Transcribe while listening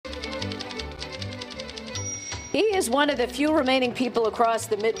He is one of the few remaining people across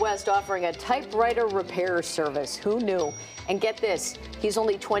the Midwest offering a typewriter repair service. Who knew? And get this, he's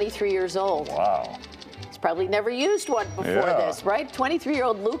only 23 years old. Wow. He's probably never used one before this, right?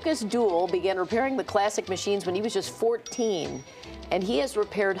 23-year-old Lucas Duell began repairing the classic machines when he was just 14. And he has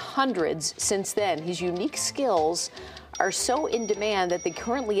repaired hundreds since then. His unique skills are so in demand that he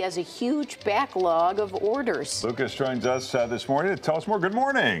currently has a huge backlog of orders. Lucas joins us this morning to tell us more. Good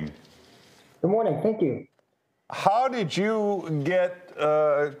morning. Good morning. Thank you. How did you get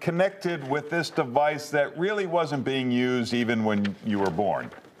connected with this device that really wasn't being used even when you were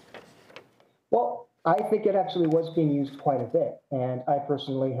born? Well, I think it actually was being used quite a bit. And I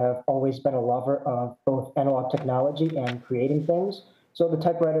personally have always been a lover of both analog technology and creating things. So the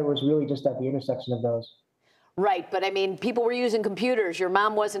typewriter was really just at the intersection of those. Right, but I mean, people were using computers. Your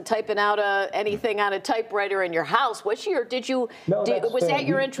mom wasn't typing out anything on a typewriter in your house, was she? Or did you? No, was that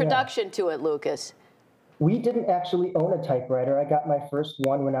your introduction to it, Lucas? We didn't actually own a typewriter. I got my first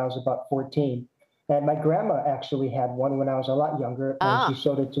one when I was about 14. And my grandma actually had one when I was a lot younger, and she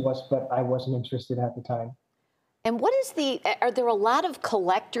showed it to us, but I wasn't interested at the time. And what is are there a lot of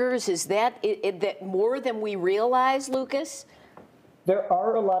collectors? Is that more than we realize, Lucas? There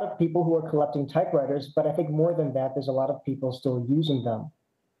are a lot of people who are collecting typewriters, but I think more than that, there's a lot of people still using them.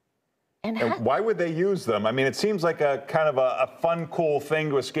 And why would they use them? I mean, it seems like a kind of a fun, cool thing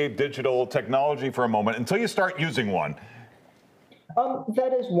to escape digital technology for a moment until you start using one.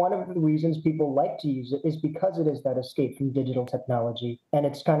 That is one of the reasons people like to use it, is because it is that escape from digital technology. And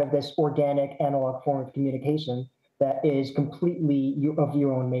it's kind of this organic analog form of communication that is completely of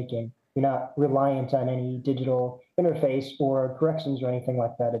your own making. You're not reliant on any digital interface or corrections or anything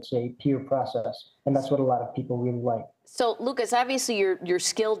like that. It's a pure process. And that's what a lot of people really like. So, Lucas, obviously you're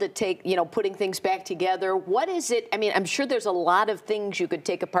skilled at putting things back together. What is it? I mean, I'm sure there's a lot of things you could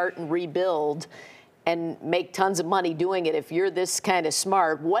take apart and rebuild and make tons of money doing it if you're this kind of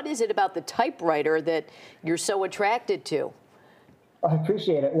smart. What is it about the typewriter that you're so attracted to? I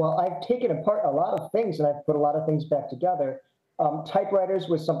appreciate it. Well, I've taken apart a lot of things and I've put a lot of things back together. Typewriters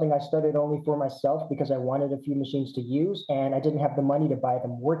was something I started only for myself because I wanted a few machines to use and I didn't have the money to buy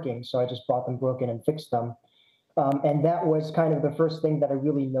them working, so I just bought them broken and fixed them. And that was kind of the first thing that I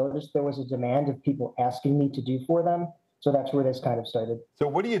really noticed there was a demand of people asking me to do for them. So that's where this kind of started. So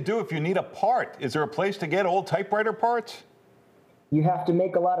what do you do if you need a part? Is there a place to get old typewriter parts? You have to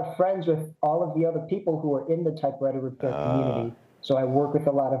make a lot of friends with all of the other people who are in the typewriter repair community. So I work with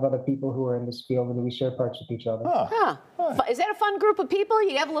a lot of other people who are in this field, and we share parts with each other. Is that a fun group of people?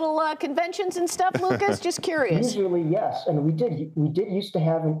 You have little conventions and stuff, Lucas? Just curious. Usually, yes. And we did used to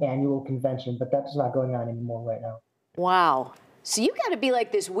have an annual convention, but that's not going on anymore right now. Wow. So you got to be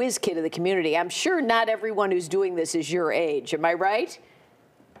like this whiz kid of the community. I'm sure not everyone who's doing this is your age. Am I right?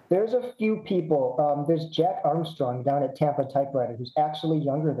 There's a few people. There's Jack Armstrong down at Tampa Typewriter, who's actually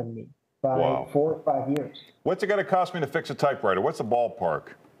younger than me by 4 or 5 years. What's it going to cost me to fix a typewriter? What's the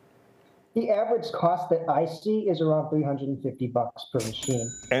ballpark? The average cost that I see is around $350 per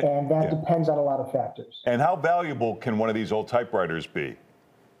machine, and that depends on a lot of factors. And how valuable can one of these old typewriters be?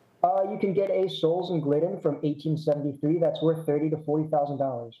 You can get a Soles and Glidden from 1873. That's worth $30,000 to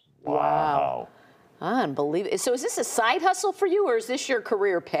 $40,000. Wow. Unbelievable. So is this a side hustle for you, or is this your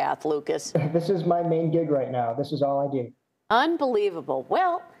career path, Lucas? This is my main gig right now. This is all I do. Unbelievable.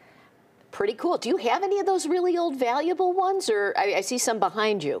 Well, pretty cool. Do you have any of those really old valuable ones, or I see some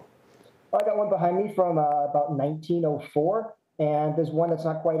behind you? I got one behind me from about 1904, and there's one that's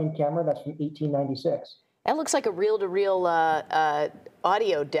not quite in camera. That's from 1896. That looks like a reel-to-reel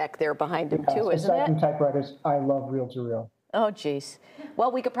audio deck there behind him, too, isn't it? Aside from typewriters, I love reel-to-reel. Oh, geez.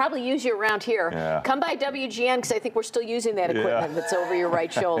 Well, we could probably use you around here. Yeah. Come by WGN, because I think we're still using that equipment that's over your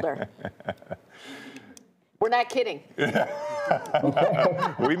right shoulder. We're not kidding.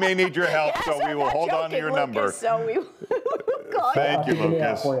 We may need your help, Yes, so we will hold on to your number. So we will call Thank you,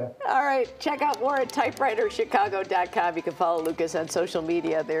 Lucas. All right, check out more at typewriterchicago.com. You can follow Lucas on social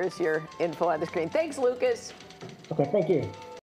media. There's your info on the screen. Thanks, Lucas. Okay, thank you.